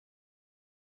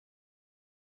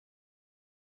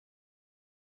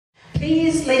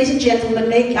Please, ladies and gentlemen,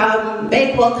 make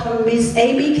welcome Miss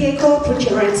Amy Keko. Put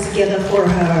your hands together for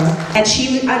her. And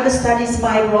she understudies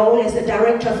my role as the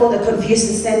director for the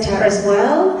Confucius Center as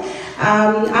well.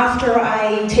 After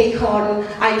I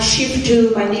shift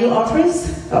to my new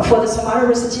office for the Somare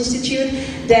Research Institute,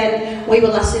 then we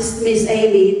will assist Miss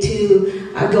Amy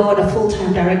to go on a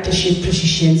full-time directorship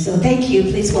position. So thank you.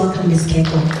 Please welcome Miss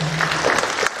Keko.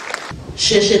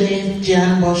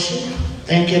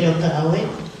 Thank you, Dr.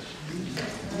 Awe.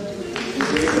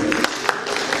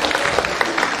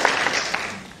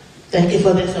 Thank you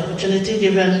for this opportunity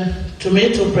given to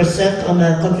me to present on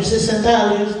the Confucius Center.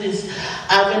 I'll use this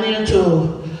avenue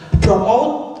to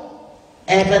promote,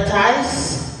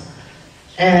 advertise,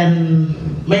 and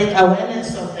make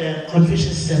awareness of the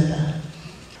Confucius Center.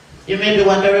 You may be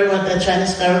wondering what the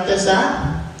Chinese characters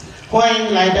are.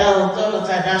 Welcome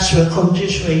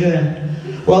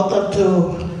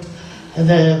to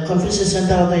the Confucius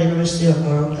Center of the University of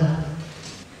Goroka.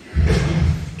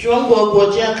 As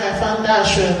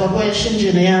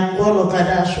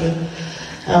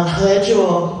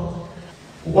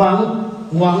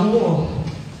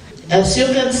you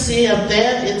can see up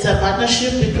there, it's a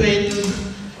partnership between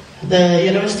the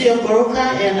University of Goroka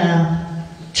and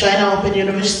China Open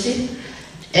University,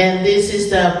 and this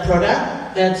is the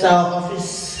product that's our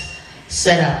office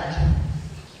setup.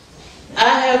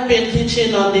 I have been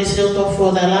teaching on this hilltop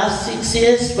for the last 6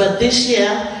 years, but this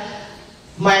year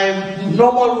my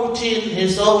normal routine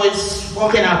is always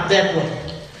walking up that way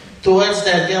towards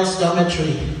the girls'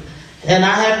 dormitory. And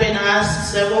I have been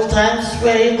asked several times,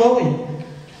 where are you going?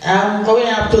 I'm going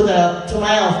up to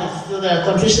my office, to the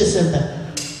Confucius Center.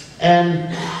 And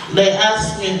they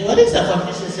ask me, what is the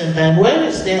Confucius Center and where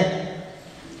is that?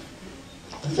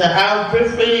 So I'll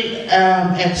briefly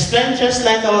explain, just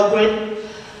like our great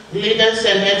leaders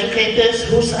and educators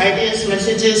whose ideas,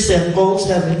 messages, and goals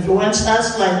have influenced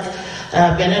us, like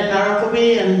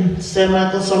Binel and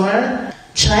Somare.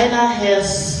 China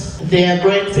has their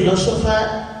great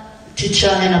philosopher, teacher,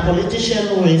 and a politician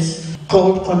who is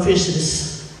called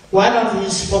Confucius. One of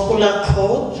his popular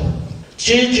quotes,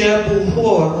 "Zhizhe bu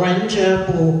huo, renzhe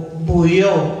bu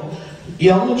you,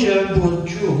 yongzhe bu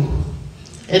zhu."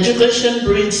 Education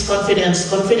breeds confidence,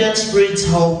 confidence breeds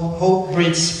hope, hope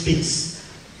breeds peace.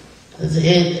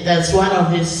 That's one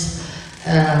of his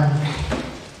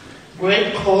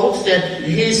great quotes that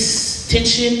his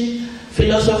teaching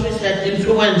philosophies had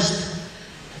influenced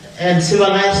and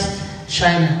civilized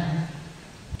China.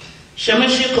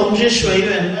 Shamashi Kongji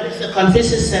Shuiyuan, what is the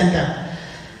Confucius Center?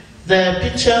 The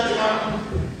picture on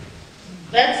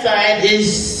that side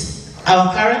is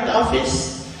our current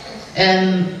office,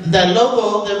 and the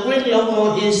logo, the green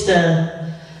logo, is the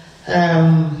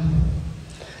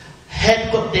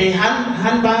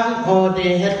Hanbang, or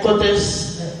the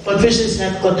headquarters, Confucius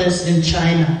headquarters in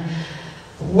China.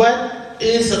 What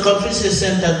is the Confucius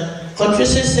Center?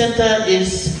 Confucius Center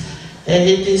is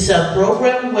a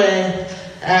program where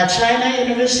China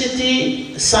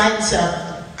University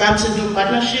comes into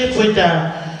partnership with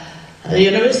a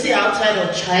university outside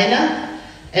of China,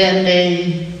 and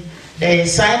they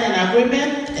sign an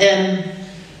agreement and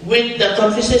with the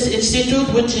Confucius Institute,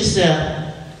 which is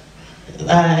an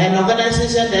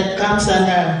organization that comes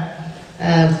under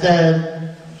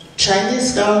the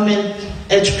Chinese government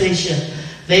education.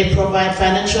 They provide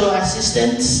financial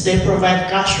assistance, they provide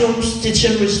classrooms,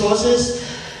 teaching resources,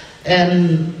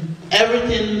 and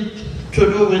everything to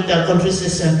do with the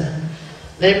Confucius Center.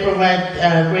 They provide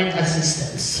great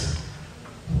assistance.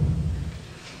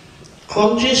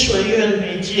 Kongji Shuiyuan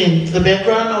Beijing, the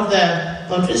background of the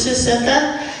Confucius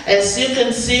Center. As you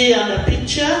can see on the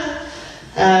picture,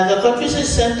 the Confucius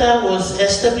Center was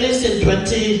established in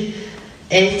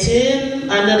 2018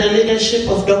 under the leadership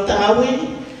of Dr. Awe,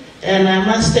 and I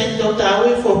must thank Dr.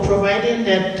 Awe for providing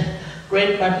that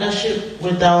great partnership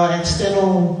with our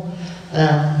external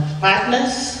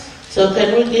partners. So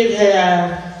can we give her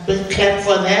a big clap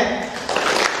for that?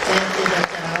 Thank you,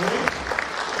 Dr. Awe.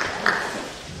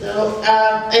 So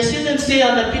as you can see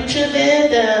on the picture there,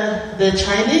 the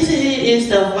Chinese is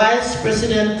the Vice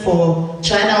President for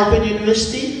China Open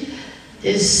University.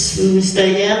 Is Mr.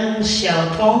 Yan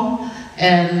Xiaotong,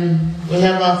 and we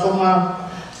have our former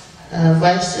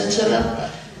Vice Chancellor,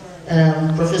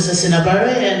 Professor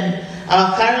Sinabare, and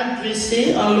our current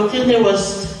VC on looking there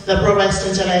was the Pro-Vice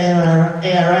Chancellor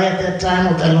ARI at that time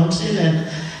of the launching, and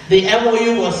the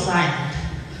MOU was signed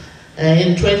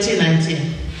in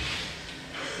 2019.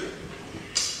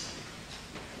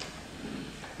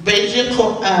 Beijing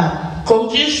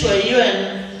Kongji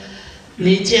Shuiyuan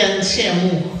Li Jian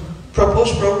Qianmu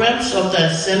proposed programs of the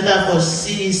Center for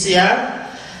CECR.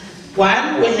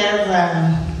 One, we have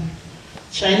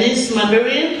Chinese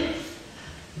Mandarin,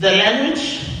 the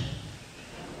language.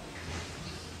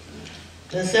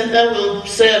 The center will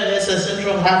serve as a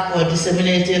central hub for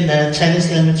disseminating the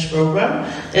Chinese language program.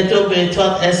 It will be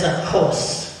taught as a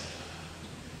course.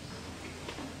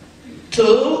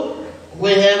 2,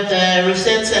 we have the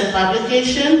research and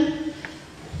publication.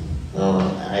 Oh,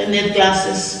 I need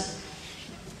glasses.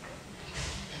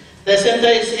 The center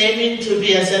is aiming to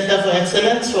be a center for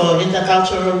excellence for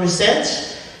intercultural research.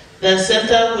 The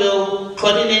center will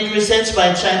coordinate research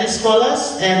by Chinese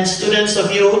scholars and students of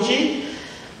UOG,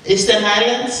 Eastern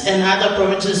Highlands, and other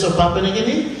provinces of Papua New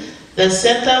Guinea. The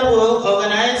center will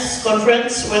organize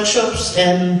conference, workshops,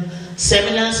 and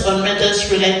seminars on matters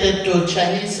related to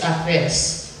Chinese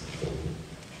affairs.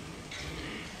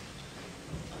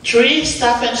 3,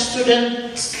 staff and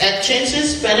student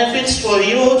exchanges, benefits for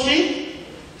UOG.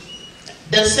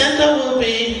 The center will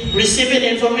be receiving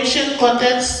information,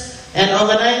 contacts, and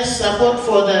organize support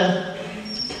for the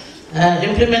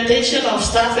implementation of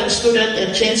staff and student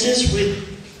exchanges with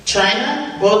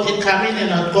China, both incoming and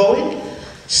outgoing.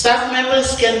 Staff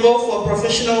members can go for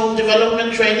professional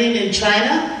development training in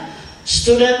China.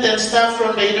 Students and staff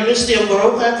from the University of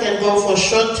Goroka can go for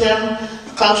short-term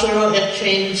cultural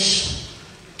exchange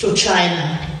to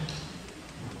China.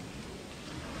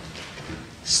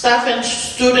 Staff and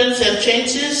students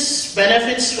exchanges,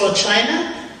 benefits for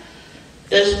China.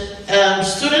 The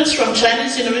students from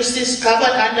Chinese universities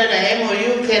covered under the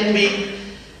MOU can be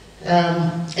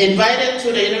invited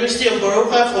to the University of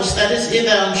Goroka for studies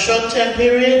either on short-term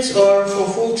periods or for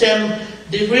full-term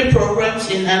degree programs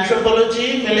in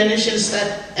anthropology, Melanesian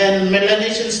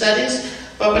studies,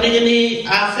 Papua New Guinea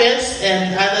affairs,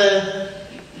 and other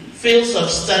fields of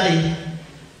study.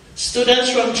 Students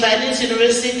from Chinese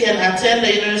university can attend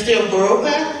the University of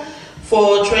Goroka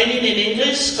for training in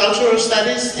English, cultural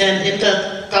studies, and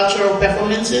intercultural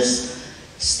performances.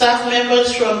 Staff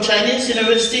members from Chinese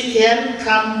university can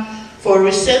come for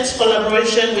research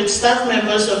collaboration with staff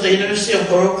members of the University of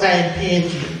Goroka and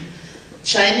PNG.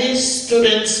 Chinese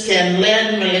students can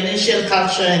learn Melanesian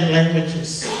culture and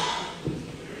languages.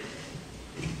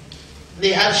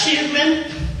 The achievement,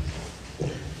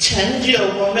 change your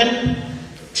woman,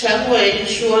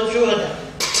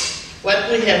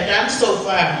 what we have done so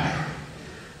far.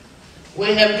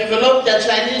 We have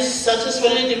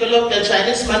successfully developed the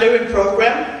Chinese Mandarin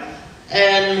program,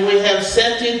 and we have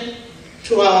sent it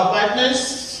to our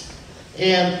partners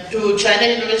to China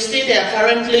University. They are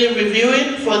currently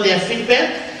reviewing for their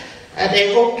feedback, and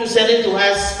they hope to send it to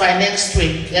us by next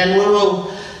week, and we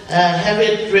will have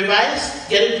it revised,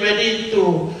 get it ready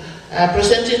to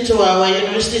present it to our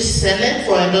University Senate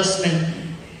for endorsement,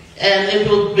 and it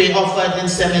will be offered in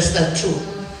semester 2.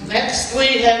 Next,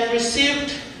 we have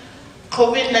received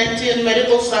COVID-19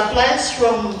 medical supplies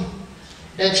from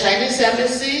the Chinese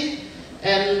Embassy,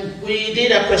 and we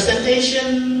did a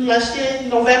presentation last year in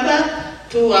November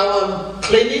to our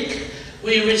clinic.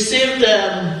 We received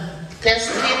test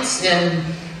kits and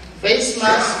face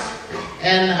masks,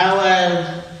 and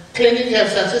our clinic have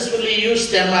successfully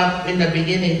used them up in the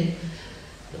beginning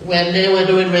when they were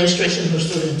doing registration for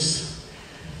students.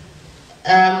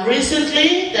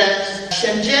 Recently, the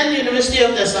Shenzhen University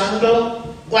of the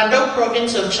Guangdong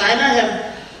province of China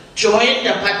have joined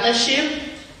the partnership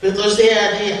because they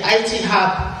are the IT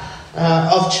hub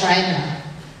of China.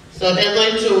 So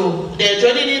they're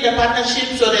joining in the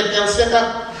partnership so that they'll set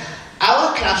up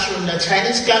our classroom, the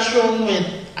Chinese classroom with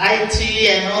IT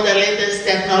and all the latest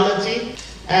technology.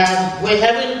 We're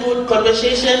having good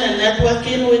conversation and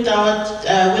networking with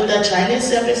the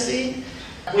Chinese embassy.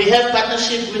 We have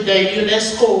partnership with the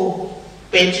UNESCO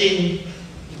Beijing.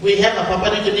 We have a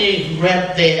Papua New Guinea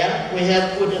rep there. We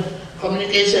have good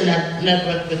communication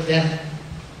network with them.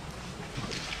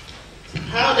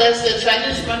 How does the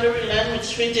Chinese Mandarin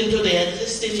language fit into the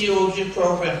existing UOG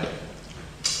program?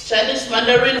 Chinese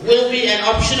Mandarin will be an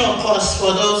optional course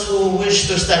for those who wish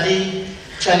to study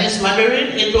Chinese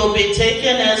Mandarin. It will be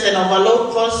taken as an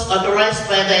overload course authorized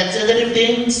by the executive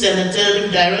deans and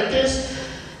executive directors.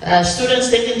 Students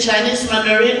taking Chinese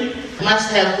Mandarin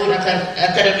must have good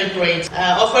academic grades.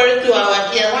 Offer it to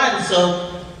our Tier 1,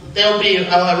 so they'll be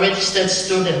our registered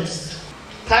students.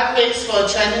 Pathways for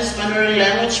Chinese Mandarin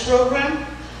language program.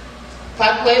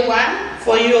 Pathway 1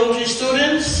 for UOG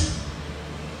students.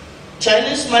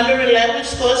 Chinese Mandarin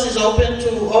language course is open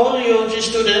to all UOG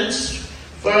students.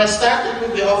 For a start, it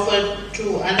will be offered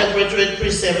to undergraduate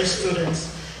pre-service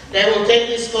students. They will take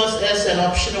this course as an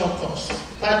optional course.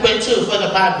 Pathway 2 for the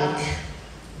public.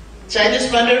 Chinese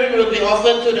Mandarin will be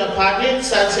offered to the public,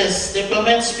 such as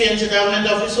diplomats, PNG government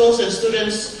officials, and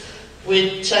students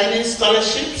with Chinese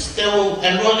scholarships. They will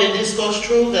enroll in this course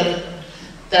through the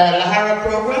the Lahara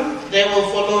program, they will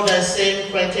follow the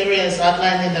same criteria as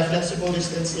outlined in the flexible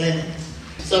distance learning.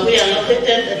 So we are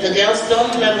located at the Girls'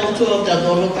 Dorm, level 2 of the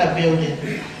Goroka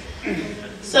building.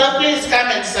 So please come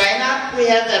and sign up. We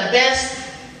have the best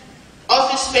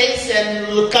office space and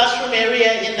classroom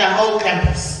area in the whole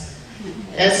campus.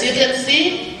 As you can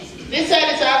see, this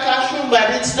side is our classroom, but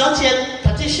it's not yet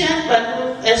partitioned, but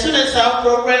as soon as our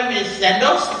program is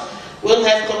endorsed, we'll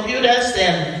have computers,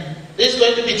 and this is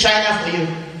going to be China for you.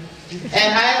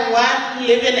 And I have one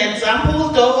living example,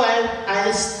 though I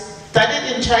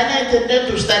studied in China, intended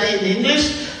to study in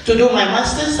English to do my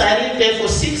master's. I lived there for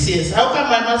 6 years. How come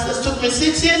my master's took me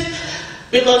 6 years?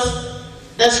 Because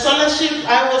the scholarship,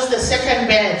 I was the second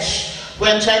batch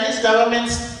when Chinese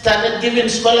government started giving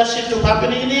scholarship to Papua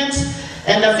New Guineans.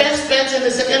 And the first batch and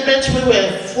the second batch, we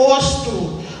were forced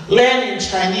to learn in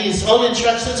Chinese. All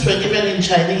instructions were given in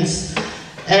Chinese.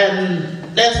 And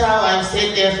that's how I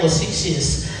stayed there for 6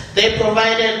 years. They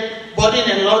provided boarding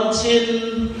and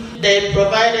lodging, they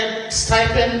provided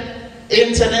stipend,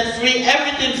 internet free,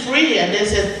 everything free. And they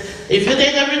said, if you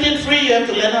take everything free, you have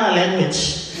to learn our language.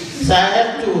 So I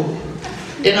have to,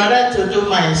 in order to do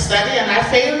my study, and I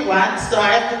failed once, so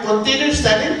I have to continue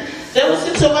studying. There were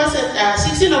 16 of us at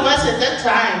that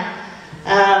time.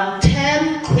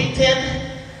 10 quitted.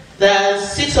 The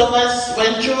 6 of us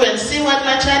went through, and see what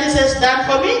my Chinese has done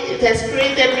for me. It has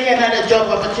created me another job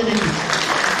opportunity.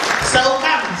 So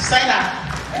come, sign up.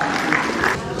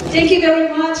 Thank you very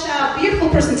much. Beautiful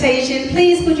presentation.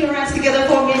 Please put your hands together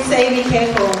for Ms. Amy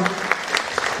Keko.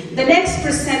 The next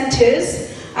presenters,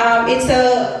 it's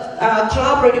a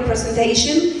collaborative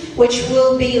presentation which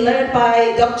will be led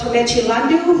by Dr.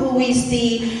 Landu, who is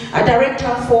the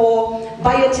Director for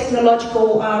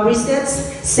Biotechnological Research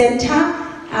Center,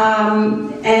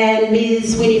 and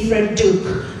Ms. Winifred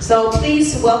Duke. So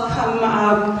please welcome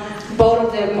both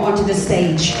of them onto the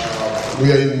stage.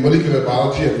 We are in molecular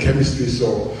biology and chemistry,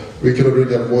 so we cannot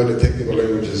really avoid the technical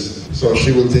languages. So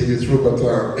she will take you through, but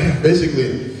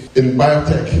basically in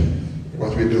biotech,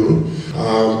 what we do,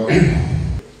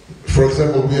 for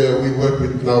example, we work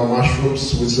with now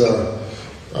mushrooms, which are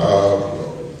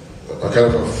a kind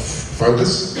of a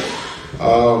fungus.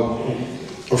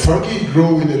 Fungi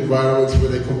grow in environments where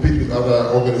they compete with other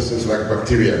organisms like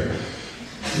bacteria.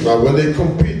 Now, when they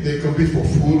compete for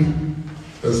food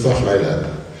and stuff like that.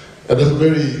 And that's a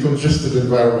very congested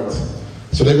environment.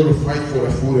 So they're going to fight for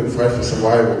their food and fight for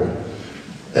survival.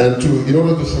 And in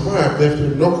order to survive, they have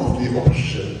to knock off the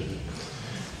opposition.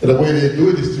 And the way they do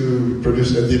it is to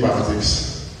produce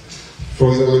antibiotics.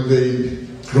 For example, if they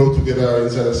grow together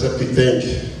inside a septic tank,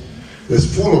 it's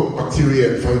full of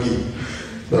bacteria and fungi.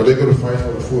 Now they're going to fight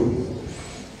for the food.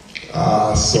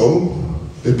 So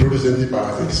they produce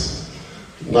antibiotics.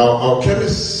 Now our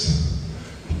chemists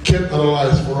can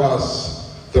analyze for us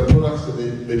the products that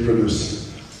they produce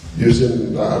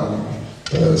using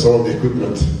some of the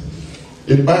equipment.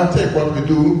 In biotech, what we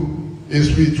do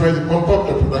is we try to pump up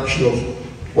the production of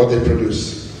what they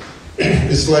produce.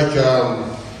 It's like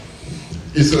the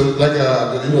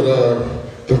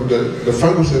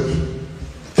fungus have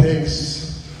tanks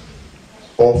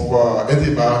of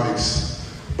antibiotics,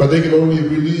 but they can only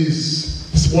release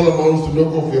small amounts to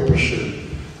knock off the opposition.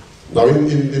 Now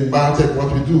in biotech,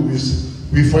 what we do is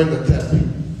we find a tap.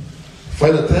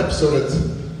 Find a tap so that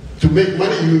to make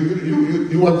money,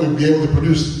 you want to be able to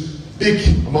produce big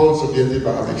amounts of the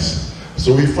antibiotics.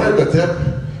 So we find the tap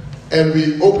and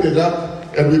we open it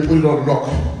up and we put it on lock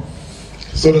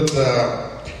so that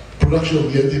the production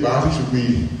of the antibiotics will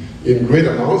be in great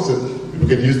amounts that we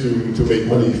can use to make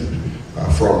money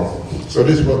from. So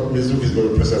this is what Ms. Duke is going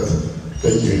to present.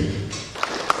 Thank you.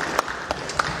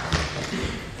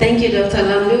 Thank you, Dr.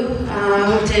 Landu. I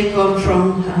will take on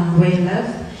from where you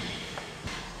left.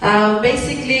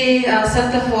 Basically,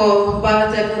 Center for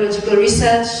Biotechnological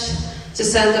Research, the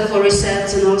Center for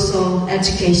Research and also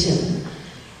Education.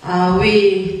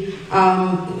 We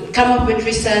come up with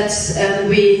research and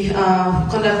we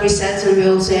conduct research, and we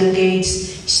also engage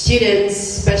students,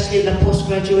 especially in the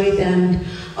postgraduate and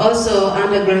also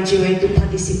undergraduate, to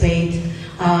participate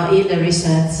in the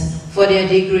research for their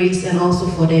degrees and also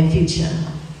for their future.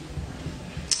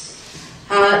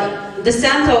 The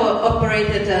center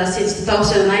operated since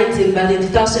 2019, but in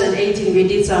 2018 we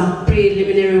did some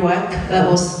preliminary work. That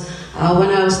was when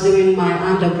I was doing my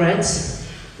undergrads.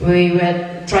 We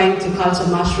were trying to culture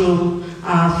mushroom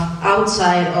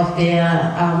outside of their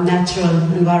natural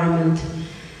environment.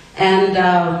 And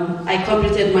I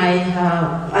completed my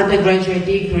undergraduate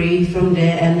degree from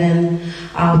there, and then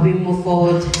we moved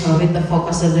forward with the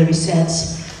focus of the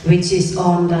research, which is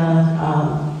on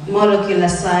the molecular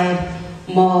side,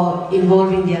 more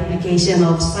involving the application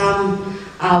of some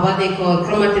what they call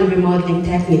chromatin remodeling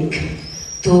technique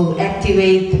to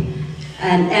activate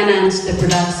and enhance the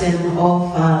production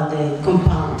of the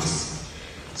compounds.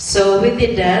 So we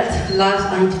did that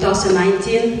in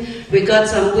 2019. We got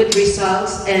some good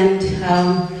results, and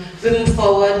we moved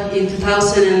forward in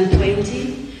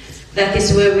 2020. That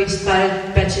is where we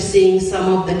started purchasing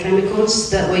some of the chemicals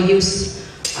that were used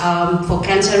for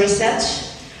cancer research,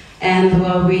 and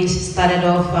where we started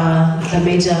off the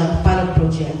major pilot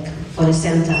project for the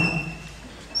center.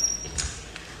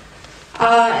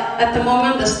 At the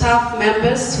moment, the staff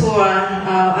members who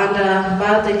are under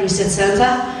Biotech Research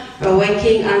Center are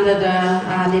working under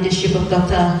the leadership of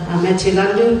Dr.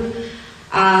 Landu,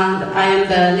 and I am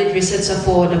the lead researcher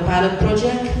for the pilot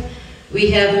project. We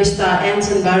have Mr.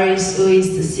 Anton Barris, who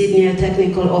is the Senior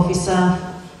Technical Officer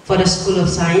for the School of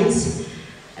Science,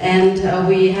 and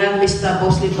we have Mr.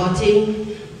 Bosley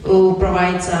Botting, who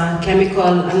provides chemical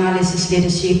analysis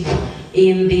leadership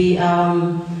in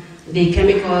the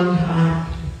chemical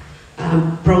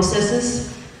processes.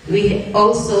 We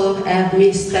also have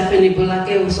Ms. Stephanie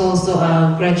Bulake, who is also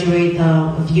a graduate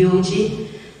of UOG.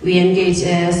 We engage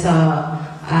as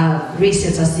a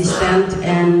research assistant,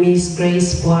 and Ms.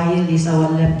 Grace Boyle is our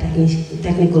lab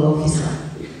technical officer.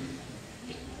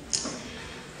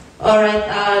 All right,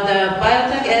 the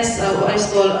biotech is what is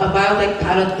called a biotech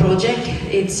pilot project.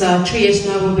 It's 3 years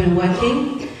now we've been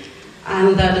working,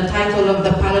 and the title of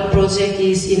the pilot project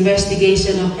is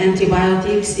Investigation of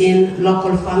Antibiotics in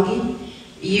Local Fungi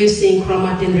using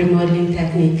Chromatin Remodeling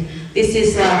Technique. This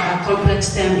is a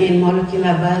complex term in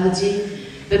molecular biology,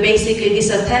 but basically these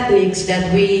are techniques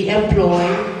that we employ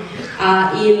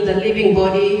in the living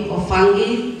body of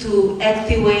fungi to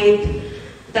activate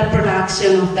the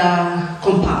production of the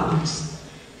compounds.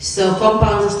 So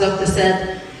compounds, as Doctor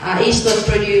said, is not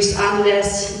produced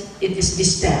unless it is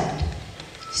disturbed.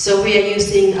 So we are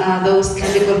using those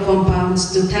chemical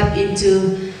compounds to tap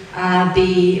into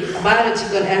the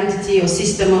biological entity or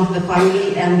system of the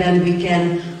fungi, and then we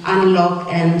can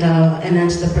unlock and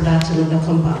enhance the production of the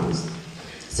compounds.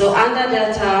 So under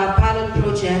that pilot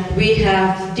project, we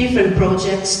have different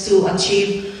projects to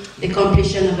achieve the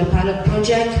completion of the pilot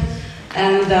project.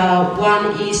 And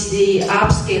one is the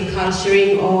upscale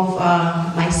culturing of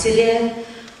mycelia.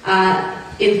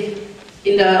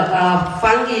 In the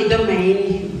fungi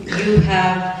domain, you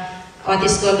have what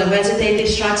is called the vegetative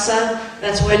structure.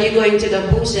 That's when you go into the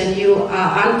bush and you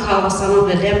uncover some of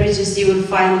the debris, you will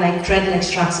find like thread-like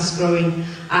structures growing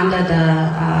under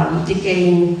the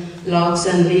decaying logs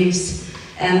and leaves.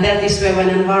 And that is where when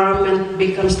environment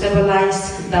becomes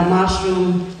stabilized, the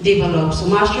mushroom develops. So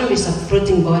mushroom is a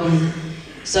fruiting body.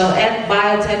 So at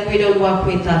biotech, we don't work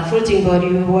with the fruiting body,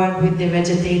 we work with the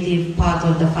vegetative part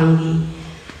of the fungi.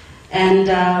 And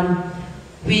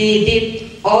we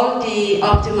did all the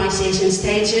optimization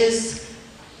stages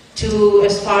to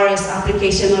as far as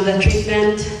application of the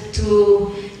treatment,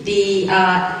 to the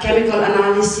chemical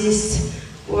analysis,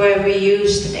 where we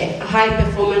used a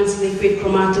high-performance liquid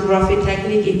chromatography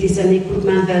technique. It is an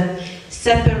equipment that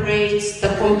separates the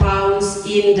compounds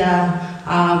in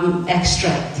the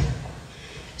extract.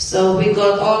 So we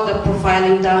got all the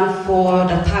profiling done for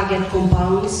the target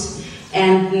compounds,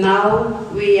 and now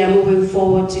we are moving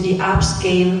forward to the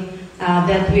upscale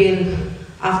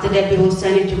after that we will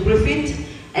send it to Griffith,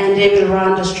 and they will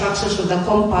run the structures of the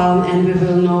compound, and we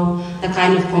will know the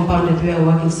kind of compound that we are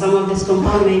working. Some of this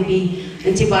compound may be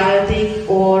antibiotic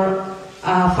or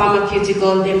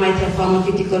pharmaceutical. They might have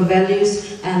pharmaceutical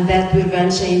values, and that will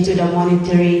venture into the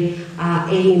monetary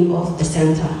aim of the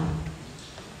center.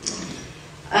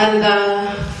 And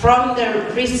from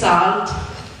the result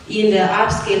in the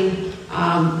upscale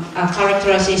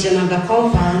characterization of the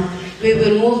compound, we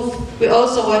will move. We're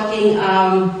also working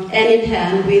hand in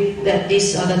hand with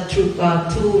this other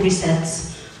two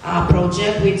research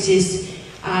project, which is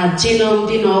Genome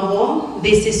de Novo.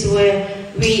 This is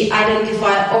where we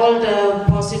identify all the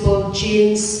possible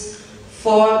genes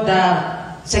for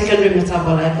the secondary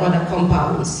metabolite or the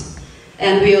compounds.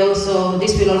 And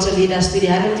this will also lead us to the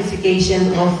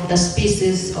identification of the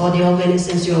species or the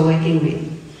organisms you are working with.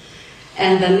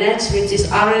 And the next, which is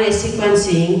RNA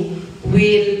sequencing,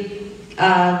 will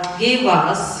give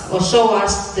us or show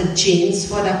us the genes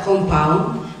for the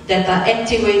compound that are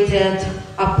activated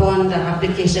upon the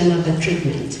application of the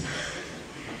treatment.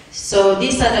 So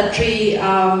these are the three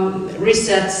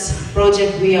research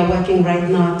projects we are working right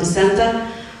now at the center.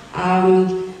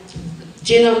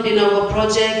 Genome de Novo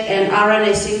project and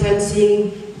RNA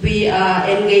sequencing, we are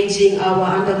engaging our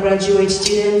undergraduate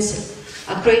students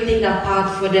creating a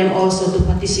path for them also to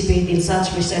participate in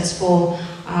such research for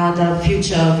the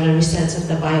future of the research of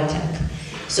the biotech.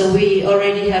 So we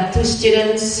already have 2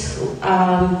 students,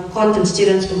 content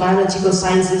students for biological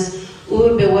sciences, who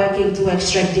will be working to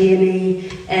extract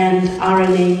DNA and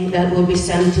RNA that will be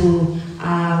sent to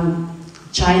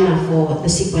China for the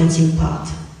sequencing part.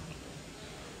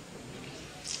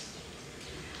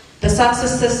 The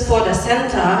successes for the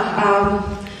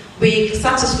center, we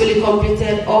successfully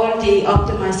completed all the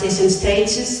optimization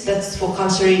stages, that's for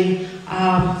culturing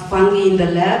fungi in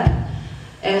the lab,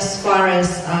 as far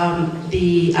as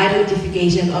the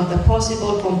identification of the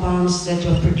possible compounds that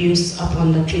were produced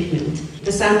upon the treatment.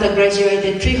 The center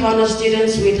graduated 3 honor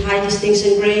students with high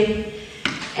distinction grade,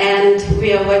 and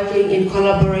we are working in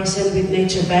collaboration with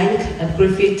Nature Bank at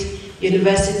Griffith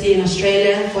University in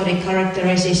Australia for the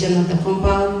characterization of the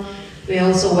compound. We are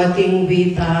also working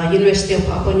with University of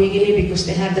Papua New Guinea because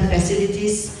they have the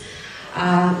facilities.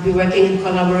 We're working in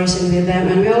collaboration with them,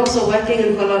 and we're also working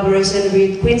in collaboration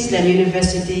with Queensland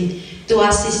University to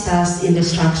assist us in the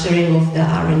structuring of the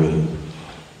RNA.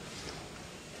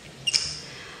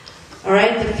 All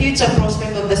right, the future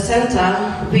prospect of the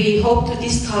center, we hope to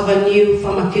discover new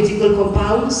pharmaceutical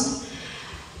compounds.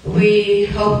 We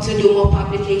hope to do more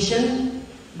publication,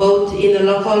 both in the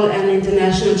local and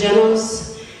international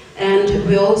journals, and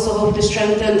we also hope to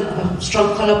strengthen a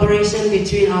strong collaboration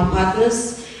between our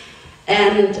partners.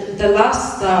 And the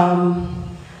last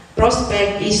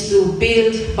prospect is to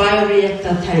build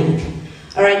bioreactor tank.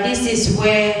 All right, this is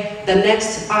where the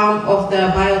next arm of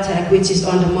the biotech, which is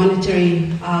on the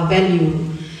monetary value.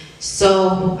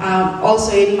 So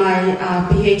also in my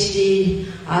PhD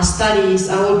studies,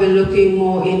 I will be looking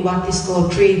more in what is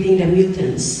called creating the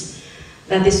mutants.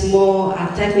 That is more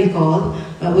technical,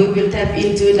 but we will tap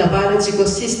into the biological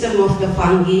system of the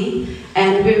fungi,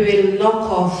 and we will knock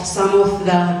off some of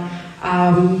the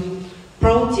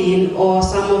protein or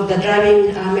some of the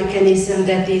driving mechanism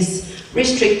that is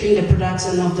restricting the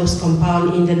production of those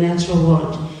compounds in the natural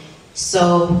world.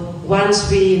 So once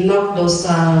we knock those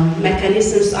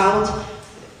mechanisms out,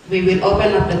 we will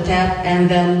open up the tap, and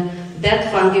then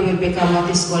that fungi will become what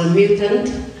is called mutant,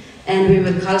 and we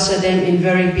will culture them in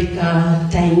very big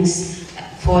tanks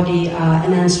for the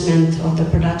enhancement of the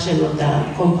production of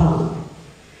the compound.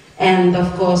 And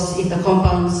of course, if the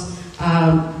compounds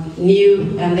are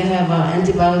new and they have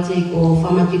antibiotic or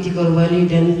pharmaceutical value,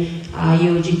 then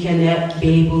UOG can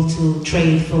be able to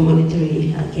trade for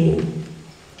monetary gain.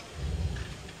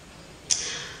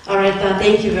 All right,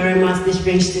 thank you very much. This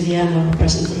brings to the end of the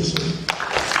presentation.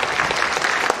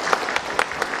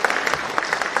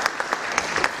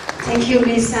 Thank you,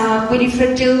 Ms.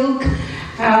 Winifred Duke.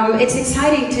 It's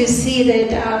exciting to see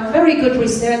that very good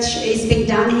research is being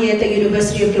done here at the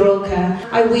University of Goroka.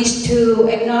 I wish to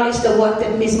acknowledge the work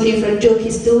that Ms. Winifred Duke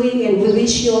is doing, and we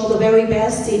wish you all the very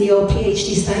best in your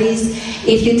PhD studies.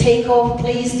 If you take off,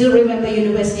 please do remember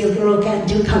University of Goroka and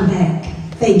do come back.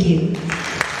 Thank you.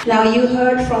 Now, you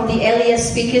heard from the earlier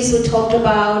speakers who talked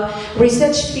about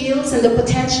research fields and the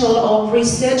potential of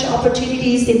research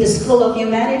opportunities in the School of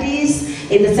Humanities,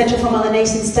 in the Center for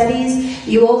Melanesian Studies.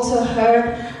 You also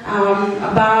heard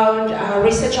about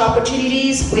research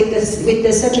opportunities with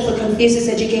the Center for Confucius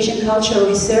Education Cultural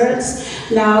Research.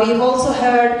 Now, you've also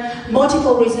heard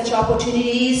multiple research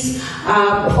opportunities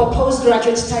for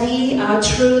postgraduate study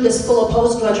through the School of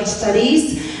Postgraduate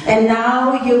Studies. And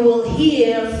now you will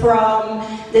hear from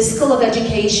the School of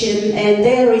Education and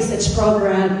their research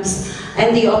programs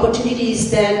and the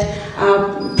opportunities that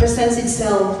presents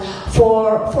itself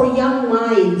for young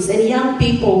minds and young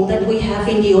people that we have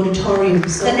in the auditorium.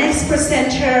 So the next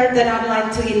presenter that I'd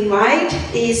like to invite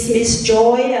is Ms.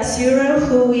 Joy Asuire,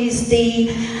 who is the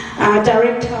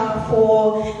Director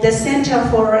for the Center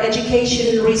for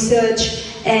Education, Research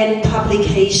and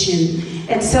Publication.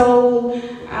 And so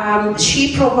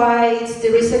she provides the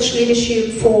research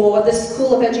leadership for the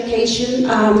School of Education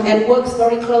and works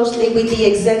very closely with the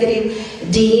Executive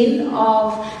Dean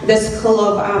of the School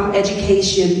of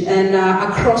Education and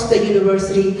across the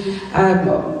university,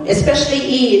 especially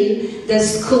in the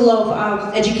School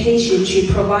of Education. She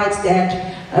provides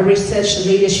that research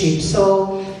leadership.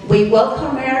 So we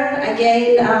welcome her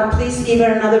again. Please give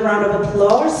her another round of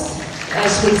applause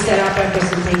as we set up our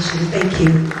presentation. Thank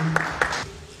you.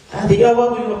 The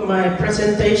overview of my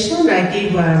presentation, I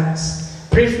give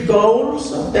brief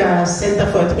goals of the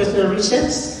Center for Educational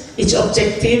Research, its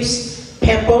objectives,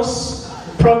 purpose,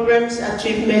 programs,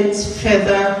 achievements,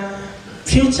 further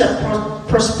future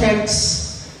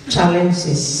prospects,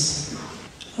 challenges.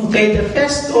 Okay, the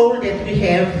first goal that we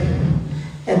have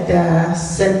at the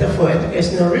Center for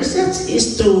Educational Research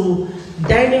is to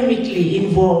dynamically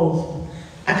involve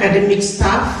academic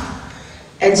staff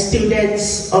and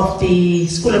students of the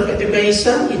School of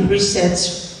Education in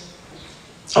research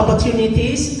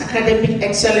opportunities, academic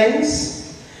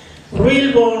excellence,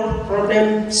 real-world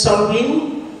problem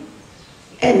solving,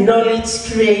 and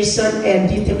knowledge creation and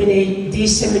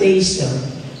dissemination.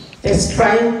 That's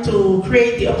trying to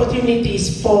create the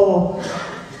opportunities for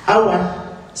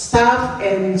our staff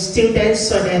and students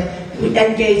so that we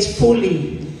engage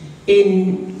fully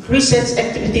in research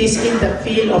activities in the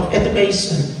field of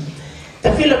education.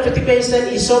 The field of education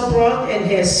is so broad and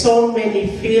has so many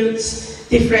fields,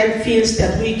 different fields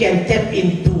that we can tap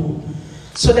into.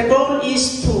 So the goal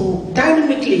is to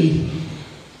dynamically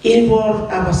involve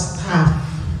our staff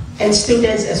and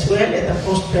students as well at the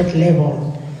postgrad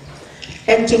level,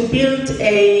 and to build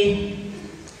a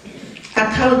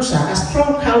culture, a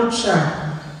strong culture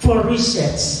for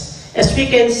research. As we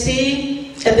can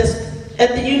see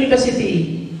at the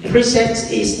university,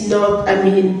 research is not,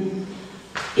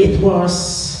 it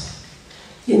was,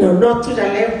 not to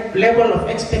the level of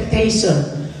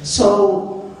expectation.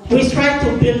 So we try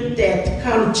to build that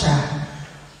culture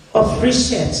of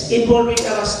research, involving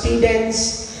our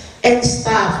students and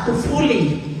staff to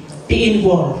fully be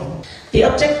involved. The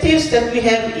objectives that we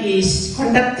have is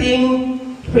conducting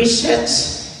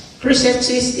researches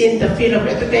in the field of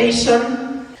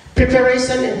education,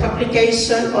 preparation and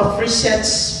publication of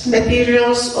research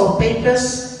materials or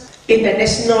papers in the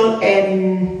national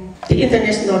and the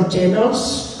international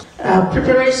journals,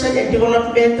 preparation and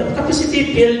development of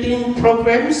capacity building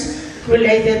programs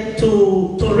related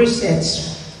to research,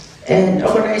 and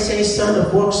organization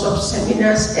of workshops,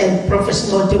 seminars, and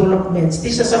professional developments.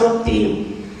 These are some of the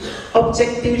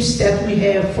objectives that we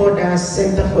have for the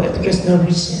Center for Educational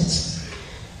Research,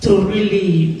 to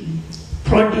really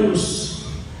produce,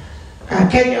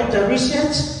 carry out the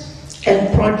research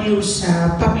and produce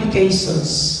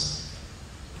publications.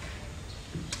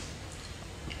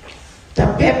 The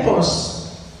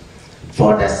purpose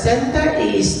for the center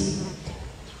is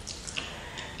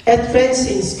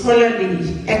advancing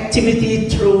scholarly activity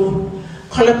through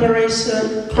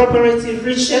collaboration, cooperative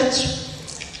research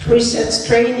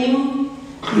training,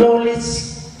 knowledge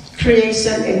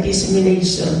creation and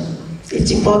dissemination.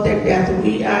 It's important that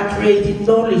we are creating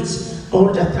knowledge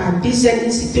all the time. This is an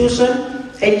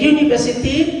institution, a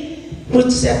university, which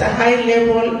is at a high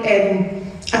level, and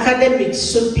academics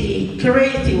should be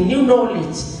creating new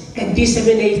knowledge and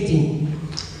disseminating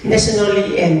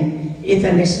nationally and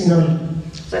internationally.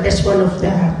 So that's one of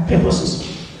the purposes.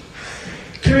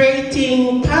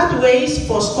 Creating pathways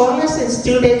for scholars and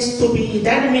students to be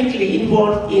dynamically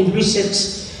involved in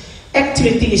research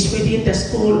activities within the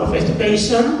School of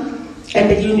Education and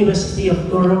the University of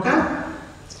Goroka.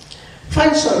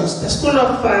 Functions.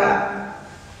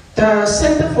 The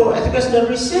Center for Educational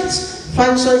Research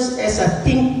functions as a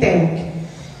think tank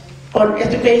on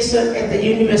education at the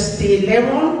university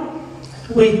level,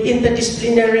 with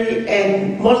interdisciplinary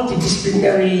and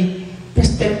multidisciplinary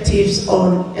perspectives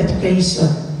on education.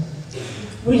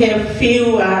 We have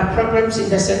few programs in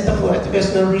the Center for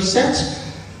Educational Research.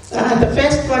 The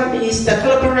first one is the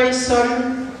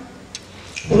collaboration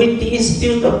with the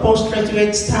Institute of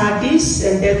Postgraduate Studies,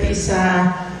 and that is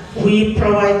we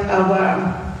provide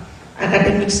our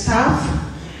academic staff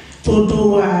to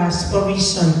do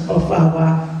supervision of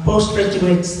our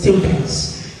postgraduate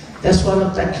students. That's one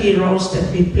of the key roles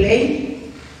that we play.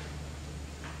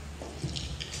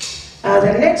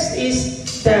 The next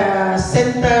is the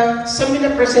center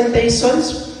seminar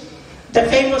presentations, the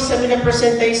famous seminar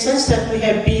presentations that we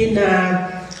have been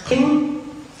in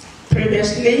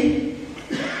previously,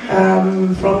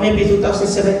 from maybe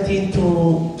 2017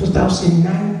 to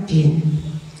 2019.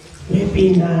 We've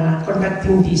been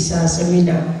conducting these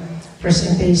seminar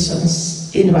presentations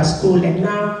in our school, and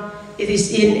now it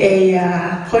is in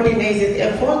a coordinated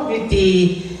effort with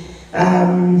the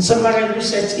Somare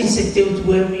Research Institute,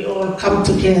 where we all come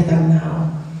together now.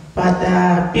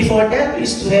 But before that, we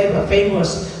used to have a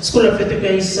famous School of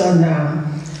Education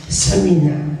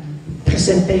seminar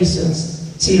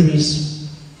presentations series.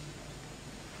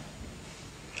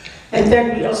 And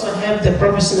then we also have the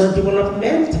professional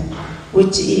development,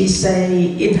 which is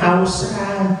an in-house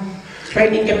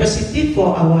training capacity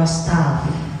for our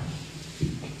staff.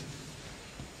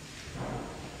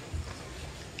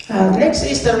 Next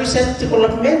is the research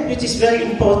development, which is very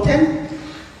important.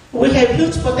 We have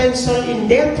huge potential in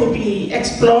there to be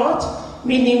explored,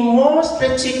 meaning more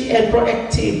strategic and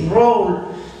proactive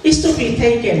role is to be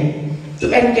taken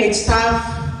to engage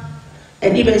staff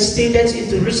and even students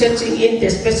into researching in the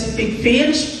specific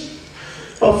fields,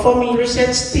 of forming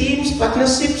research teams,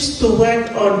 partnerships to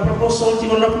work on proposal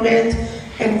development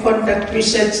and conduct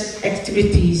research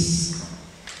activities.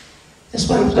 That's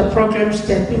one of the programs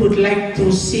that we would like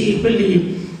to see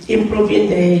really improve in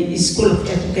the School of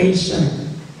Education.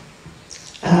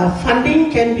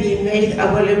 Funding can be made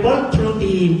available through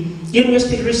the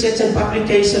University Research and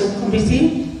Publication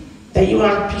Committee, the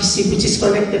URPC, which is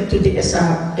connected to the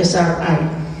SRI.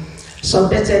 So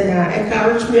that's an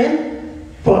encouragement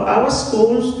for our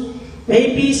schools.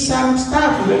 Maybe some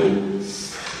staff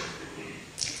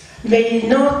may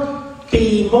not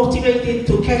be motivated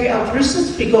to carry out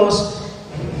research because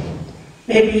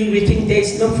maybe we think there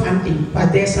is no funding,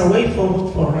 but there's a way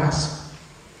forward for us.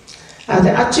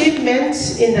 The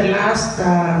achievements in the last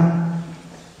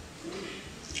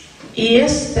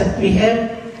years that we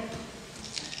have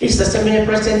is the seminar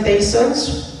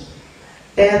presentations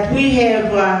that we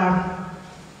have.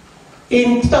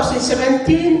 In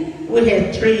 2017, we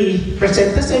had 3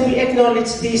 presenters, and we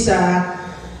acknowledge these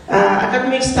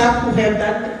academic staff who have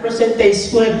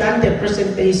done the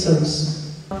presentations.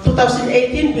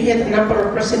 2018, we had a number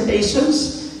of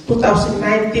presentations.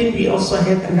 2019, we also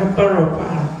had a number of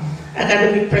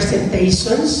academic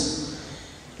presentations.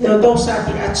 Now, those are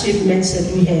the achievements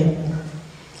that we have.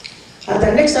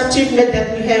 The next achievement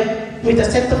that we have with the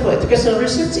Center for Educational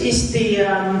Research is the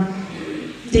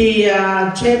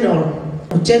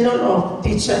Journal of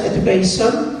Teacher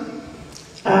Education,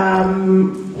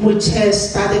 which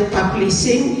has started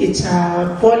publishing. It's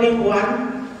volume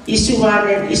 1, issue 1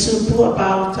 and issue 2,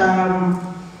 about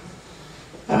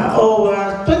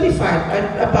over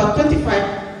 25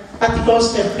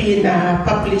 articles have been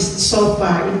published so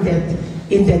far in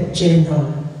that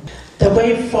journal. The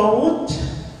way forward,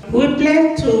 we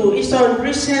plan to is on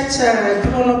research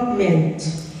development.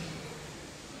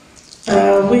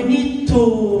 We need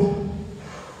to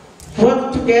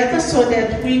work together so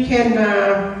that we can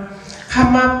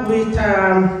come up with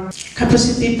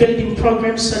capacity building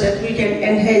programs so that we can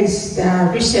enhance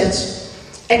the research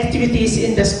activities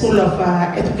in the School of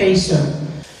Education.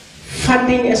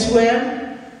 Funding as well.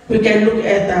 We can look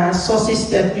at sources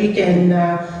that we can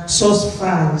source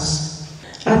funds.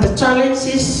 The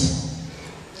challenges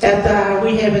that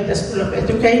we have at the School of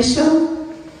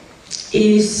Education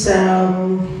is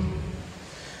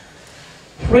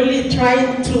really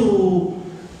trying to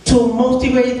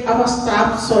motivate our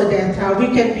staff so that we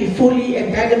can be fully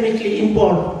and dynamically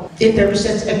involved in the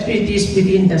research activities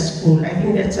within the school. I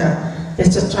think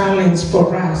that's a challenge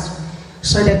for us,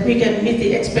 so that we can meet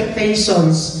the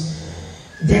expectations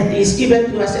that is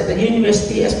given to us at the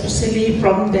university, especially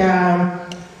from the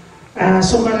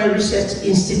Somare Research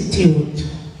Institute.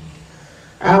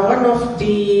 One of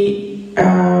the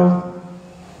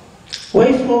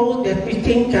way forward that we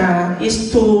think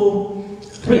is to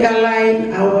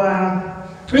realign our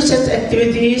research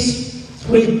activities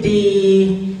with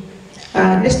the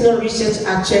National Research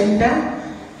Agenda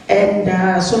and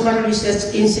Somare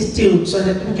Research Institute, so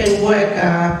that we can work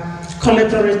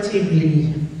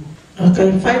collaboratively.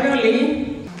 Okay,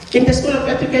 finally, in the School of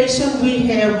Education, we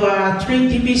have 3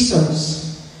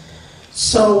 divisions.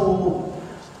 So,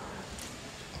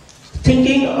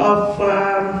 thinking of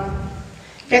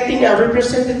getting a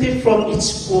representative from each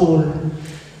school,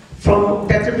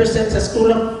 that represents the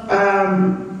School of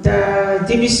the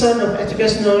Division of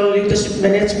Educational Leadership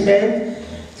Management,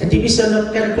 the Division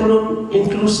of Curriculum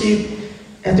Inclusive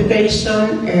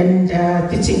Education, and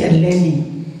Teaching and Learning.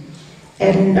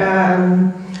 And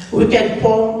we can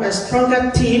form a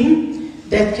stronger team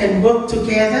that can work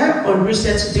together on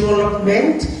research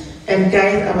development and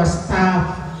guide our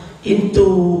staff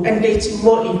into engaging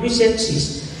more in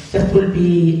researches that will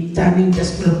be done in the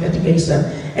School of Education.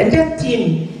 And that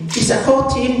team is a core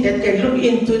team that can look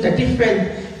into the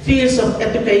different fields of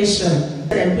education,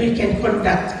 and we can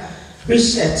conduct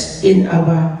research in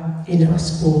our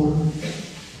school.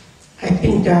 I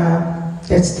think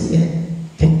that's the end.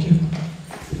 Thank you.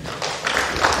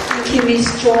 Thank you,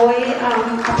 Ms. Joy.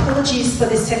 Apologies for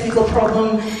this technical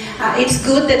problem. It's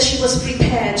good that she was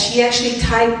prepared. She actually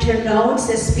typed her notes,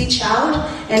 her speech out,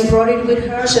 and brought it with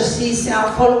her, so she's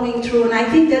following through. And I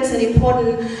think that's an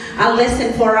important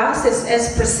lesson for us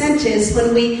as presenters.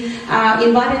 When we are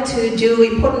invited to do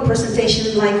important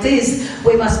presentations like this,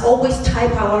 we must always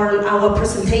type our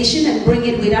presentation and bring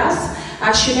it with us.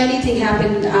 Should anything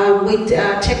happen with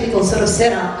technical sort of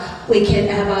setup, we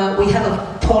have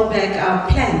a fallback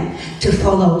plan to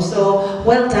follow. So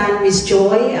well done, Ms.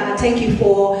 Joy. Thank you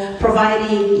for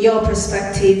providing your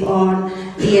perspective on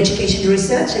the education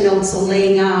research and also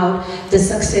laying out the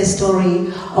success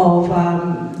story of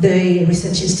the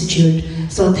Research Institute.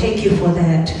 So thank you for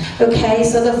that. Okay,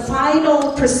 so the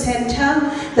final presenter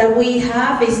that we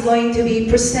have is going to be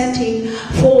presenting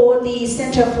for the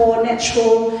Center for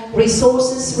Natural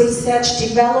Resources Research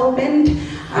Development.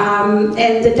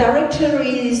 And the director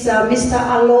is Mr.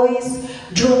 Alois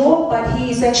Draw, but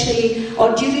he is actually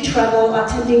on duty travel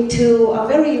attending to a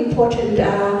very important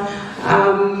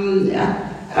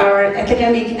our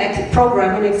academic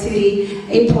program and activity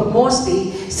in Port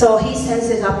Moresby. So he sends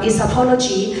his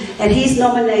apology, and he's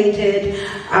nominated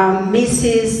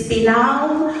Mrs.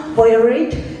 Binel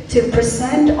Voyorite to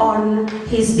present on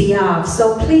his behalf.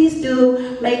 So please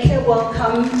do make her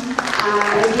welcome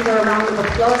and give her a round of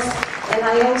applause. And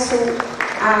I also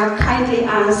kindly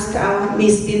ask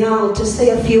Ms. Binel to say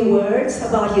a few words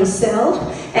about yourself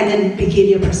and then begin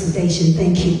your presentation.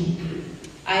 Thank you.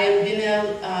 I am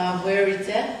Binel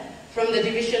Voyorite from the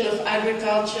Division of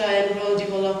Agriculture and Rural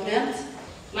Development.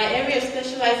 My area of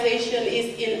specialization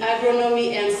is in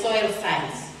agronomy and soil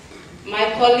science.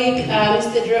 My colleague,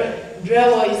 Mr.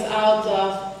 Drewo, is out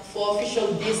for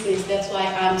official business. That's why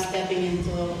I'm stepping in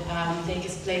to take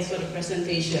his place for the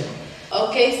presentation.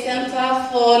 Okay, Center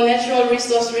for Natural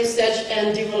Resource Research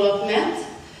and Development.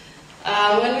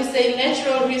 When we say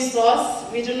natural resource,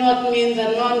 we do not mean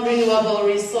the non-renewable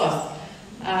resource.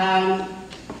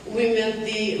 We mean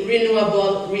the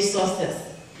renewable resources.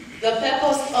 The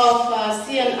purpose of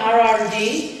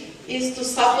CNRRD is to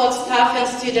support staff and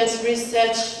students'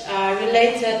 research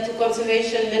related to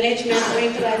conservation, management, or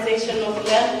utilization of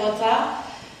land, water,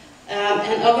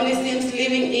 and organisms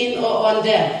living in or on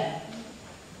them.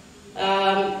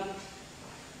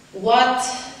 What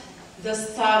the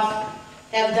staff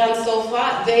have done so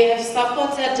far, they have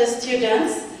supported the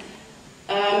students,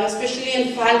 especially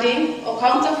in funding or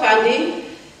counter-funding,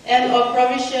 and or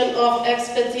provision of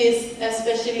expertise,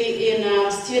 especially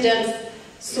in students'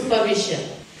 supervision.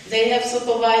 They have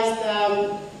supervised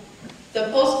the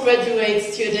postgraduate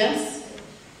students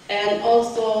and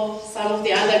also some of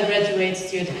the undergraduate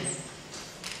students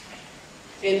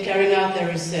in carrying out their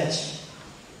research.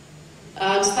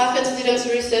 Staff and students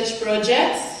research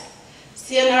projects.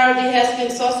 CNRD has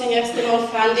been sourcing external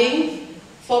funding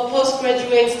for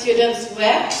postgraduate students'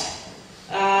 work.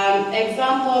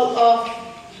 Example of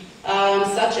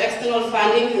such external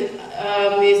funding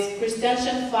is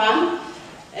Christensen Fund,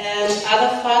 and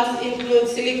other funds include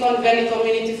Silicon Valley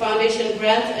Community Foundation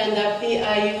grant and the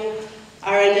PIU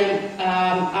RNM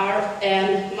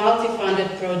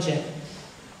multi-funded project.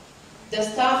 The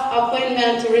staff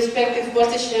appointment to respective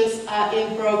positions are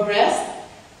in progress,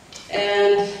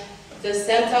 and the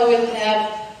center will have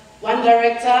one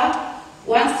director,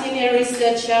 one senior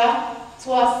researcher,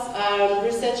 two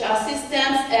research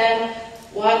assistants, and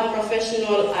one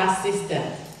professional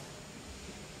assistant.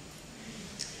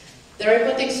 The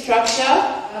reporting structure,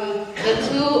 the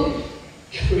two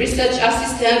research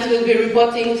assistants will be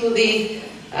reporting to the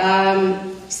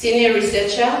senior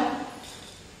researcher,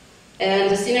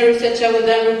 and the senior researcher will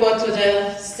then report to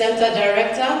the center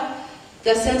director.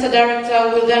 The center director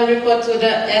will then report to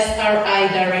the SRI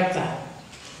director.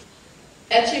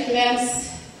 Achievements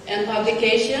and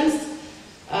publications.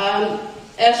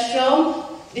 As shown,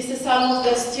 this is some of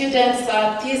the students'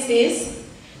 theses.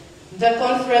 The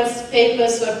conference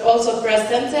papers were also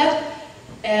presented,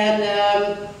 and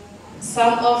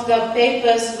some of the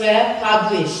papers were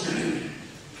published.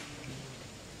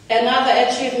 Another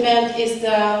achievement is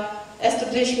the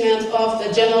establishment of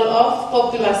the Journal of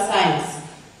Popular Science.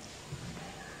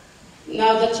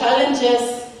 Now, the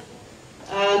challenges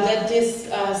that this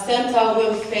center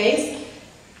will face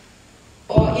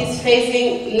or is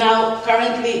facing now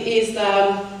currently is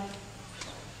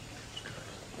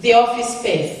the office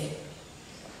space.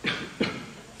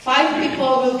 5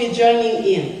 people will be joining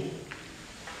in,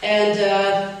 and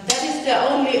that is the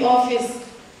only office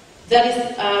that is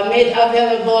made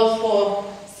available for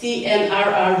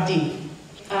CNRRD.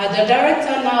 The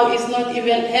director now is not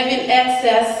even having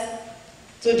access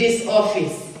to this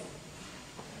office.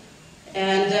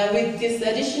 And with these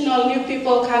additional new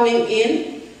people coming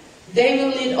in, they will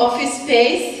need office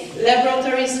space,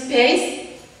 laboratory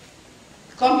space,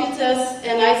 computers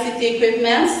and ICT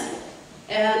equipment,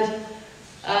 and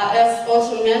as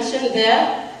also mentioned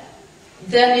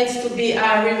there needs to be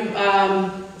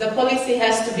the policy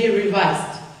has to be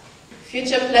revised.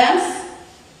 Future plans.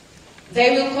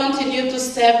 They will continue to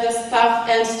serve the staff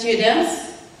and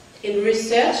students in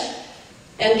research,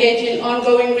 engage in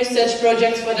ongoing research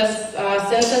projects for the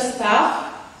center staff.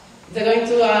 They're going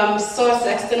to source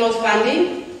external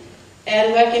funding.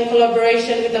 and work in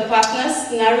collaboration with the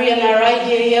partners, NARI and NARI,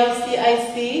 DAL,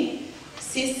 CIC,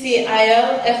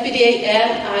 CCIL, FPDA,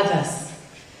 and others.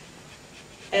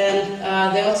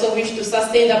 And they also wish to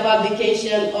sustain the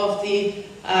publication of the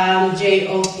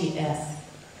JOPS.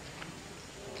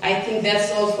 I think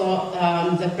that's all for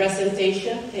the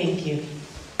presentation. Thank you.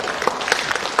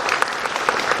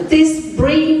 This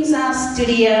brings us to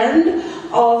the end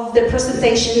of the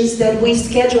presentations that we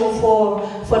scheduled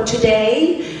for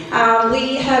today.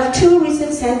 We have two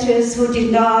research centers who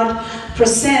did not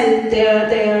present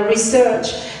their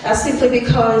research simply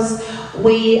because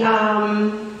we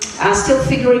are still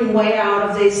figuring way out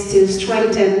of this to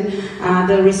strengthen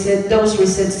those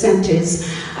research centers.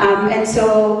 And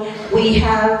so we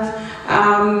have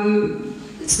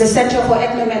it's the Center for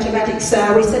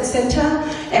Ethnomathematics Research Center,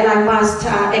 and I must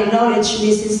acknowledge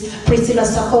Mrs. Priscilla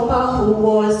Sakopa, who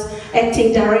was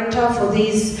acting director for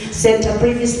this center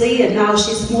previously, and now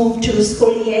she's moved to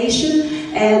school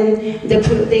liaison, and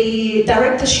the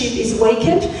directorship is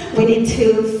vacant. We need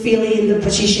to fill in the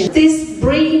position. This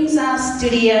brings us to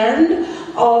the end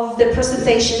of the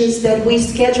presentations that we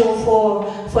scheduled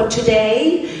for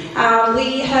today.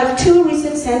 We have two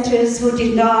research centers who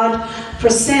did not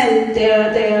present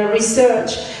their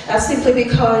research simply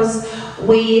because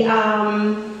we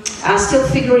are still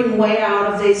figuring way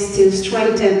out of this to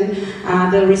strengthen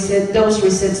those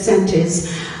research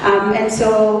centers. And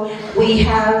so we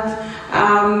have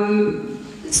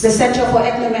it's the Center for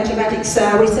Ethnomathematics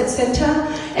Research Center,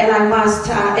 and I must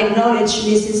acknowledge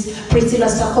Mrs. Priscilla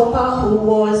Sakopa, who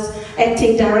was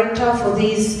acting director for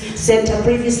this center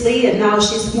previously, and now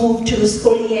she's moved to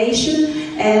school liaison,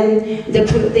 and the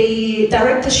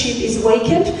directorship is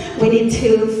vacant. We need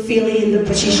to fill in the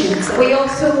positions. We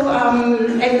also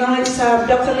acknowledge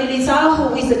Dr. Liliza,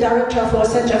 who is the director for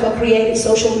Center for Creative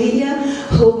Social Media,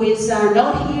 who is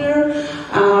not here,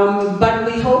 but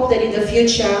we hope that in the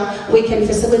future we can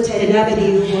facilitate an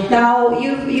avenue. Now,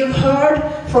 you've heard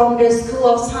from the School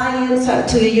of Science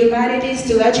to Humanities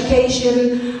to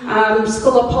Education,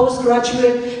 School of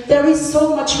Postgraduate. There is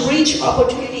so much rich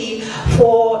opportunity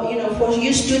for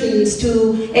you students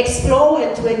to explore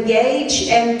and to engage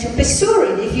and to pursue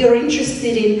it if you're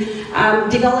interested in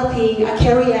developing a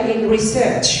career in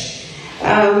research.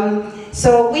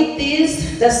 So with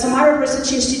this, the Somare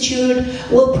Research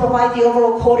Institute will provide the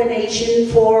overall coordination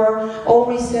for all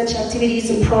research activities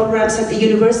and programs at the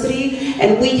university,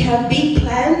 and we have big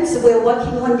plans. We're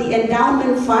working on the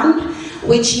endowment fund,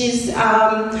 which is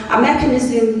a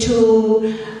mechanism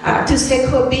to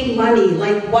secure big money,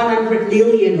 like 100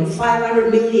 million or 500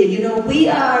 million. You know, we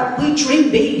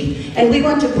dream big, and we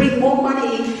want to bring more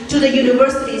money to the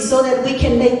university so that we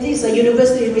can make this a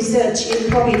university research in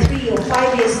probably 3 or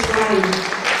 5 years' time.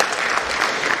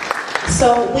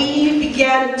 So we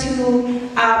began to,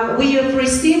 we have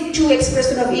received 2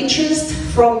 expressions of interest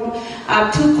from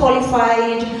 2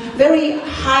 qualified, very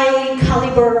high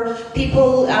caliber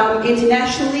people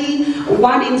internationally,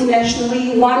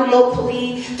 one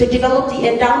locally, to develop the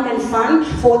endowment fund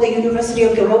for the University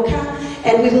of Goroka,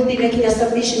 and we will be making a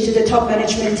submission to the top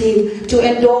management team to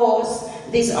endorse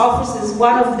these offices,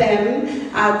 one of them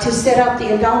to set up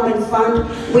the endowment fund,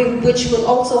 which will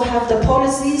also have the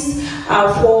policies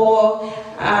for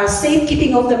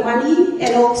safekeeping of the money,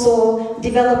 and also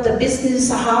develop the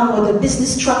business arm or the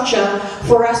business structure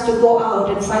for us to go out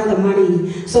and find the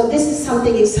money. So this is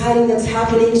something exciting that's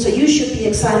happening, so you should be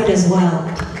excited as well.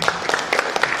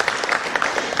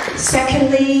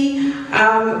 Secondly,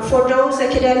 for those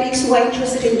academics who are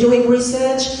interested in doing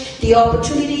research, the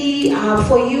opportunity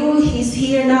for you is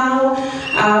here now.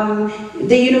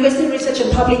 The University Research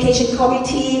and Publication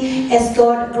Committee has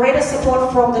got greater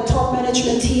support from the top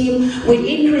management team with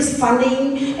increased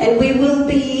funding, and we will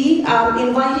be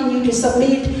inviting you to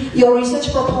submit your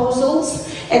research proposals.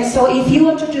 And so if you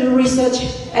want to do research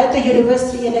at the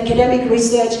university and academic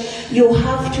research, you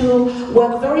have to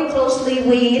work very closely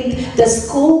with the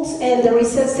schools and the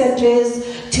research centers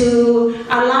to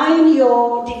align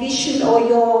your division or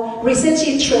your research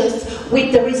interests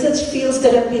with the research fields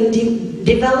that have been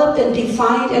developed and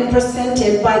defined and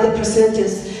presented by the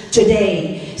presenters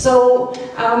today. So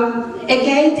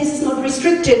again, this is not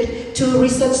restricted to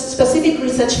specific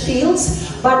research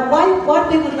fields, but what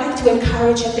we would like to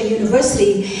encourage at the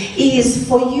university is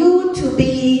for you to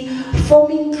be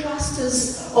forming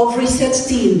clusters of research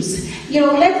teams. You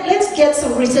know, let's get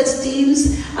some research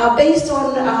teams based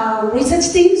on research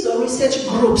teams or research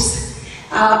groups,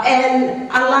 and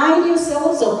align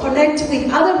yourselves or connect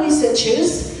with other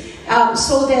researchers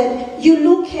so that you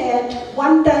look at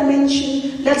one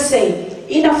dimension. Let's say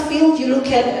in a field you look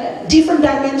at different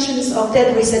dimensions of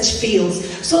that research fields,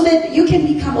 so that you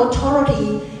can become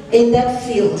authority in that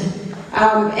field.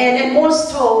 And more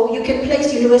so, you can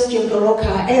place University of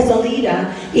Goroka as a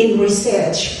leader in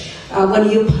research when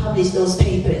you publish those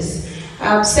papers.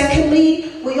 Secondly,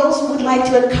 we also would like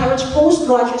to encourage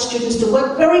postgraduate students to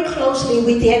work very closely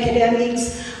with the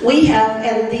academics we have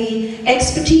and the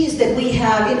expertise that we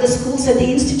have in the schools and the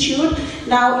institute.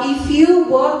 Now, if you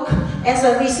work as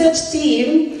a research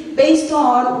team based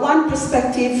on one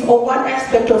perspective or one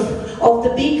aspect of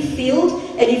the big field,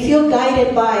 and if you're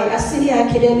guided by a senior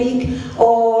academic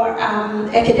or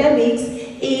academics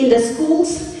in the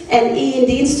schools and in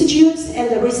the institutes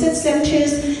and the research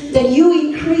centers, then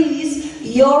you increase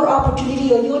your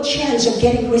opportunity or your chance of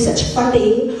getting research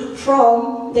funding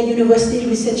from the university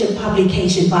research and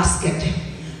publication basket.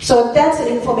 So that's an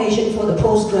information for the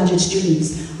postgraduate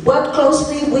students. Work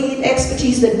closely with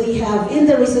expertise that we have in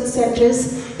the research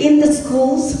centers, in the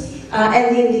schools,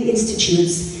 and in the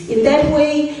institutes. In that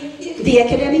way, the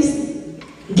academics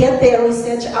get their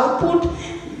research output,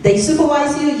 they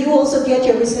supervise you, you also get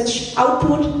your research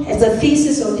output as a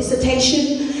thesis or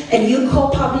dissertation, and you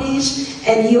co-publish,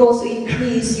 and you also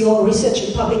increase your research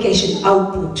and publication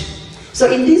output.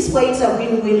 So in this way, it's a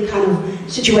win-win kind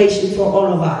of situation for all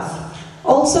of us.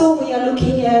 Also, we are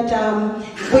looking at,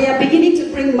 we are beginning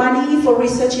to bring money for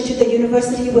research into the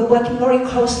university. We're working very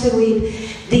closely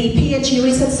with the PhD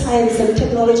Research Science and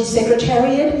Technology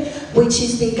Secretariat, which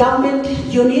is the government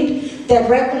unit that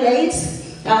regulates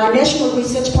national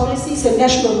research policies and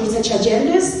national research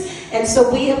agendas. And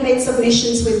so we have made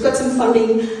submissions. We've got some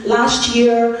funding last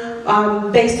year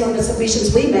based on the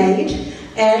submissions we made,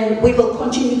 and we will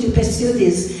continue to pursue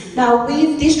this. Now,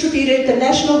 we've distributed the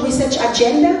national research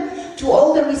agenda to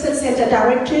all the research center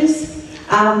directors,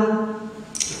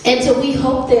 and so we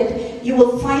hope that you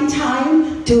will find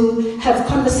time to have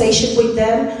conversation with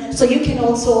them, so you can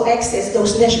also access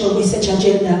those national research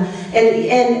agenda.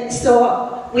 And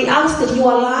so we ask that you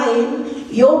align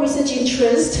your research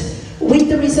interest with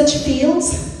the research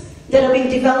fields that are being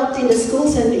developed in the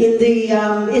schools and in the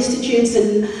institutes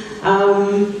and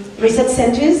research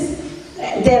centers,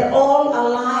 that all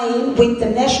align with the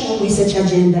national research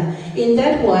agenda. In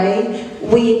that way,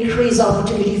 we increase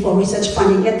opportunity for research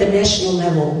funding at the national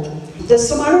level. The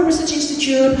Somare Research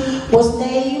Institute was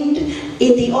named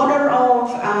in the honor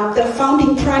of the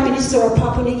founding Prime Minister of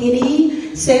Papua New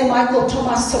Guinea, Sir Michael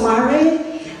Thomas Somare,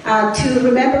 to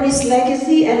remember his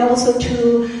legacy and also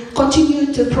to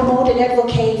continue to promote and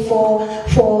advocate for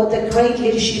the great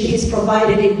leadership he's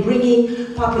provided in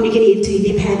bringing Papua New Guinea to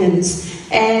independence.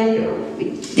 And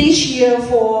this year,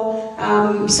 for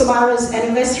Somare's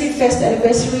first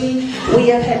anniversary, we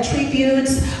have had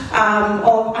tributes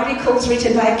of articles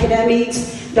written by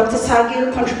academics. Dr.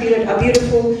 Sagil contributed a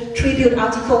beautiful tribute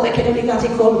article, academic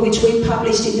article, which we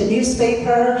published in the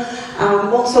newspaper.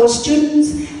 Also,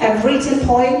 students have written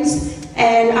poems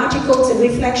and articles and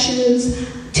reflections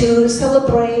to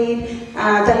celebrate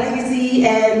the legacy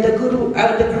and the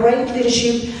great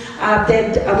leadership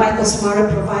that Michael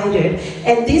Somare provided.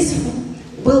 And this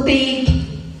will be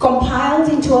compiled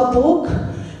into a book.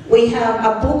 We have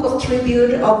a book of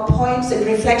tribute of poems and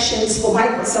reflections for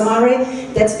Michael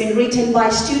Somare that's been written by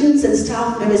students and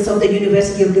staff members of the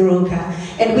University of Goroka.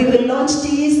 And we will launch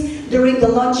these during the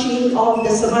launching of the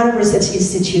Somare Research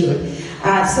Institute.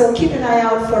 So keep an eye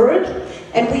out for it.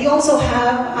 And we also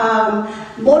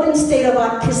have modern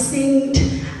state-of-art precinct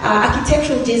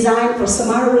architectural design for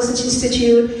Somare Research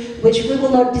Institute, which we will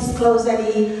not disclose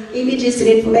any images and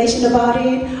information about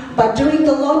it, but during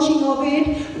the launching of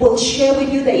it, we'll share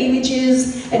with you the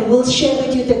images and we'll share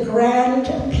with you the grand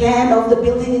plan of the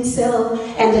building itself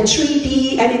and the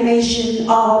 3D animation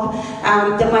of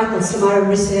the Michael Somare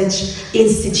Research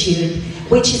Institute,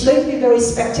 which is going to be very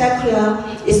spectacular.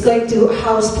 It's going to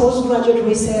house postgraduate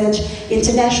research,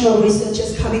 international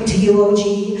researchers coming to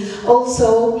UOG.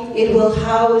 Also, it will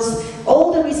house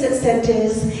all the research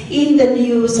centers in the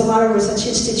new Somare Research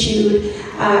Institute,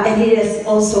 and it has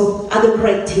also other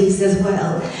great things as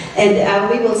well. And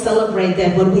we will celebrate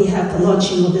that when we have the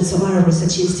launching of the Somare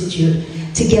Research Institute,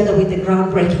 together with the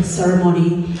groundbreaking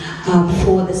ceremony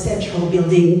for the central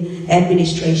building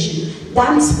administration.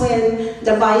 That's when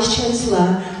the Vice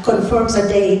Chancellor confirms a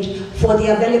date for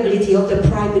the availability of the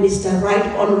Prime Minister, Right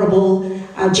Honorable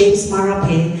James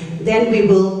Marape. Then we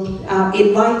will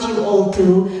invite you all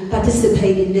to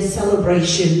participate in this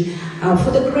celebration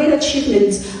for the great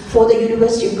achievements for the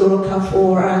University of Goroka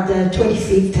for the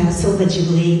 25th Silver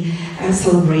Jubilee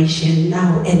celebration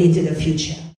now and into the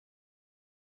future.